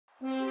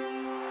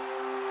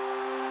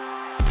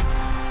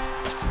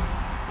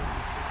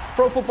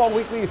Pro Football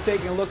Weekly is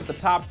taking a look at the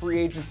top free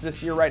agents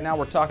this year. Right now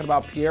we're talking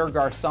about Pierre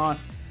Garcon.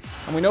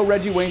 And we know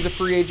Reggie Wayne's a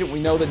free agent. We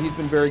know that he's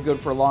been very good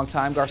for a long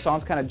time.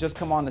 Garcon's kind of just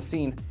come on the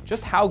scene.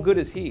 Just how good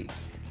is he?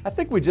 I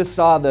think we just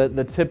saw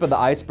the tip of the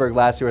iceberg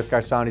last year with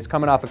Garcon. He's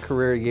coming off a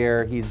career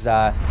year. He's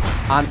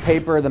on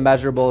paper, the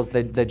measurables,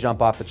 they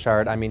jump off the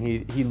chart. I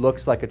mean, he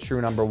looks like a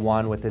true number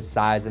one with his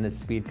size and his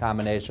speed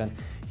combination.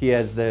 He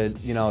has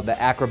the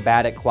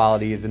acrobatic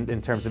qualities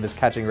in terms of his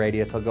catching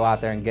radius. He'll go out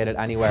there and get it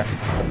anywhere.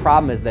 The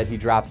problem is that he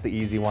drops the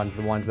easy ones,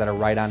 the ones that are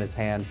right on his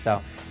hands.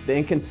 So the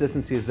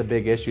inconsistency is the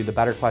big issue. The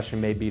better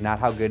question may be not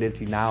how good is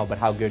he now, but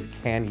how good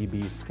can he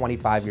be? He's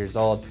 25 years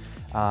old.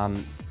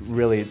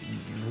 Really,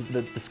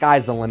 the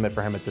sky's the limit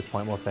for him at this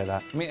point, we'll say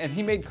that. I mean, and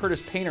he made Curtis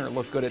Painter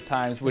look good at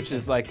times, which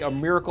is like a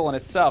miracle in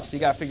itself, so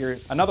you got to figure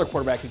another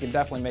quarterback he can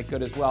definitely make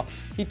good as well.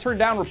 He turned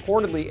down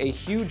reportedly a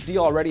huge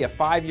deal already, a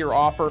 5-year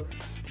offer.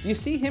 Do you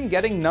see him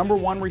getting number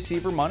one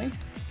receiver money?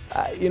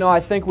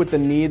 I think with the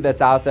need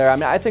that's out there, I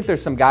mean, I think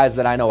there's some guys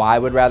that I know I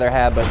would rather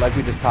have, but like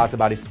we just talked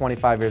about, he's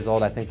 25 years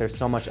old. I think there's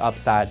so much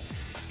upside.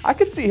 I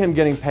could see him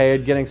getting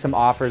paid, getting some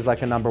offers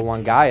like a number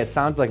one guy. It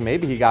sounds like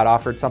maybe he got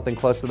offered something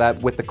close to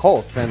that with the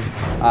Colts. And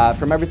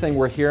from everything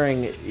we're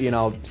hearing,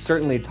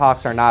 certainly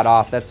talks are not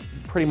off. That's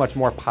pretty much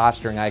more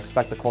posturing. I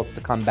expect the Colts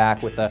to come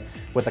back with a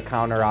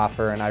counter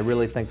offer, and I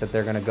really think that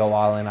they're going to go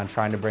all in on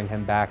trying to bring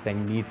him back. They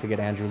need to get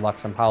Andrew Luck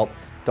some help.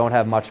 Don't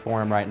have much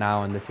for him right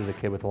now, and this is a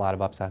kid with a lot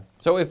of upside.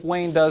 So if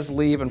Wayne does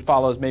leave and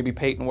follows maybe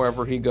Peyton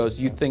wherever he goes,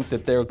 you think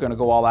that they're going to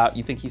go all out?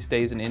 You think he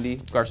stays in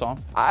Indy,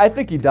 Garcon? I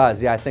think he does,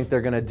 yeah. I think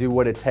they're going to do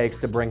what it takes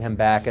to bring him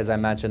back. As I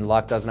mentioned,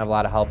 Luck doesn't have a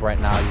lot of help right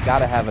now. You've got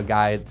to have a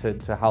guy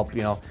to help,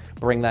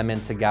 bring them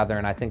in together,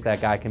 and I think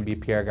that guy can be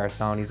Pierre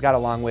Garcon. He's got a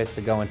long ways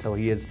to go until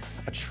he is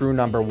a true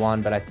number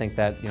one, but I think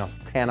that,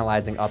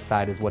 tantalizing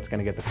upside is what's going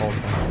to get the Colts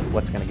and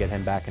what's going to get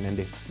him back in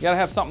Indy. You got to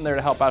have something there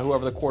to help out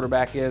whoever the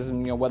quarterback is,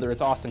 and whether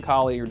it's Austin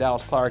Collie or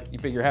Dallas Clark, you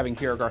figure having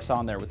Pierre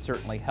Garcon there would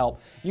certainly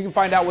help. You can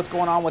find out what's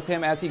going on with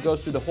him as he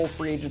goes through the whole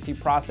free agency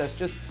process.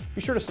 Just be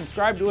sure to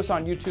subscribe to us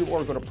on YouTube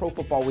or go to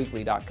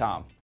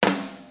ProFootballWeekly.com.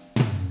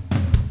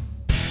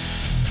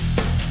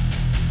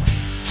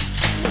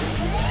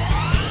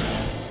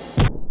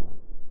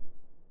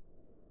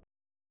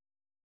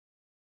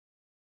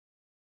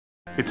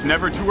 It's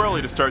never too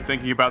early to start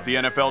thinking about the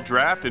NFL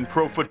Draft, and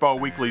Pro Football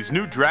Weekly's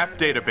new draft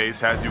database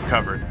has you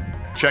covered.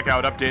 Check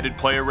out updated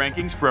player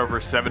rankings for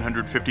over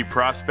 750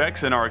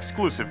 prospects and our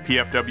exclusive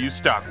PFW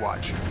Stock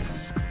Watch.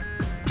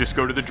 Just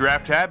go to the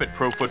Draft tab at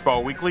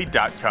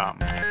ProFootballWeekly.com.